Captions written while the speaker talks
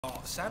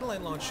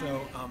Satellite launch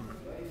show,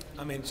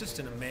 I mean, it's just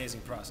an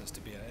amazing process to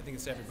be at. I think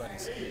it's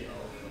everybody's,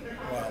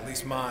 well, at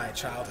least my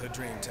childhood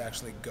dream to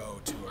actually go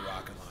to a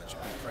rocket launch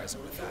and be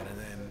present with that, and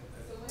then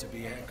to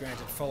be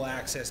granted full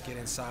access, get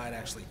inside,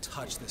 actually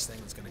touch this thing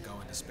that's going to go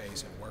into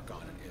space and work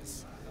on it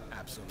is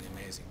absolutely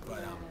amazing.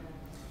 But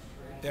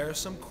there are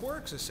some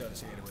quirks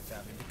associated with that,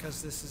 I mean,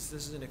 because this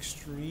is an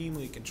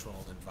extremely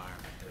controlled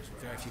environment. There's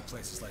very few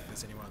places like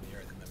this anywhere on the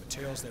Earth, and the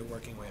materials they're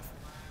working with,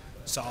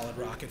 solid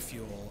rocket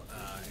fuel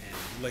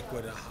and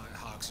liquid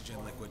oxygen,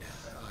 liquid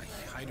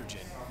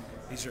hydrogen.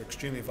 These are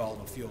extremely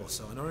volatile fuels.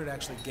 So in order to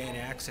actually gain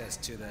access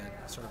to the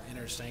sort of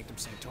inner sanctum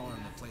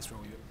sanctorum, the place where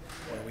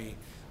we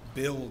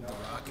build the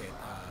rocket,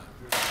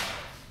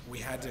 we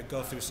had to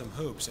go through some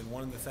hoops. And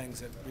one of the things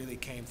that really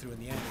came through in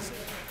the end is that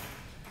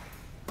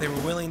they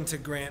were willing to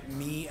grant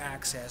me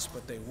access,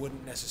 but they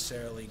wouldn't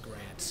necessarily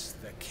grant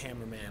the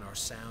cameraman or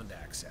sound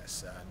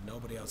access.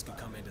 Nobody else could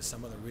come into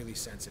some of the really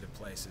sensitive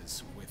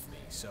places with me.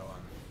 So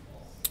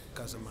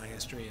because of my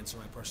history and some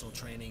of my personal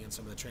training and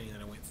some of the training that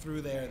I went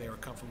through there, they were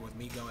comfortable with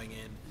me going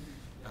in,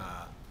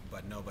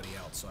 but nobody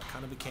else. So I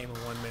kind of became a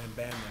one-man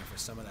band there for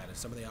some of that. And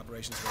some of the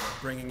operations were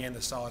bringing in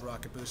the solid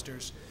rocket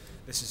boosters.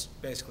 This is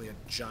basically a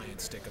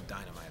giant stick of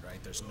dynamite, right?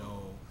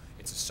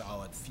 It's a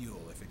solid fuel.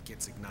 If it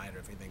gets ignited or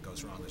if anything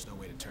goes wrong, there's no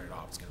way to turn it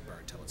off. It's going to burn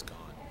until it's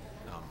gone,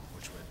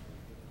 which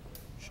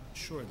would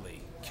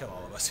assuredly kill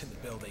all of us in the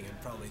building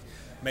and probably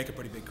make a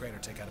pretty big crater,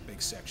 take out a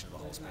big section of the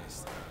whole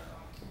space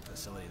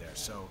facility there.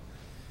 So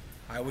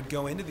I would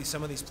go into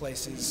some of these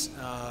places,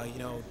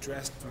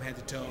 dressed from head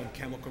to toe in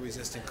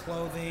chemical-resistant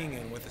clothing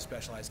and with a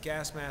specialized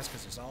gas mask,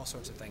 because there's all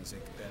sorts of things that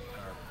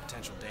are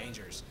potential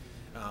dangers.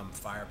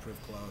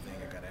 Fireproof clothing,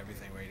 I got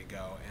everything ready to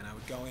go, and I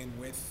would go in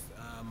with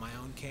my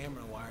own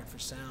camera wired for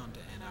sound,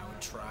 and I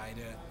would try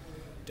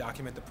to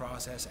document the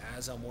process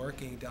as I'm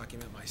working,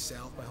 document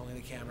myself by holding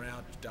the camera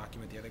out,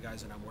 document the other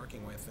guys that I'm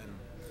working with, and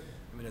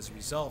I mean, as a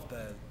result,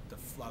 a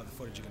lot of the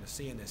footage you're going to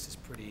see in this is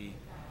pretty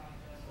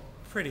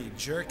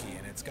jerky,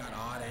 and it's got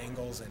odd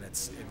angles, and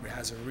it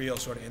has a real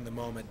sort of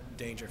in-the-moment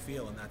danger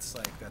feel, and that's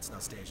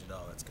not staged at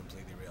all. That's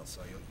completely real.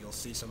 So you'll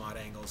see some odd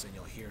angles, and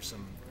you'll hear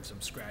some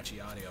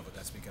scratchy audio, but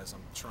that's because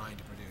I'm trying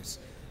to produce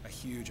a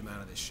huge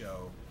amount of this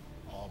show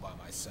all by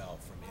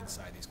myself from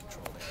inside these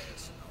controlled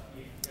areas.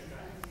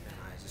 And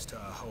I just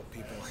hope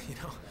people,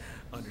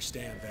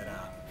 understand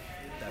that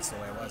that's the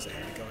way it was. They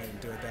had to go ahead and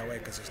do it that way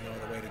because there's no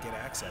other way to get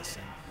access.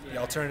 And the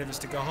alternative is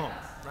to go home,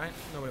 right?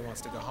 Nobody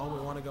wants to go home. We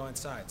want to go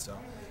inside. So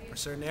for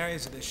certain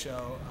areas of this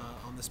show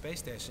on the space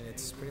station,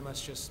 it's pretty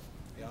much just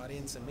the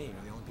audience and me.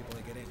 We're the only people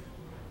that get in.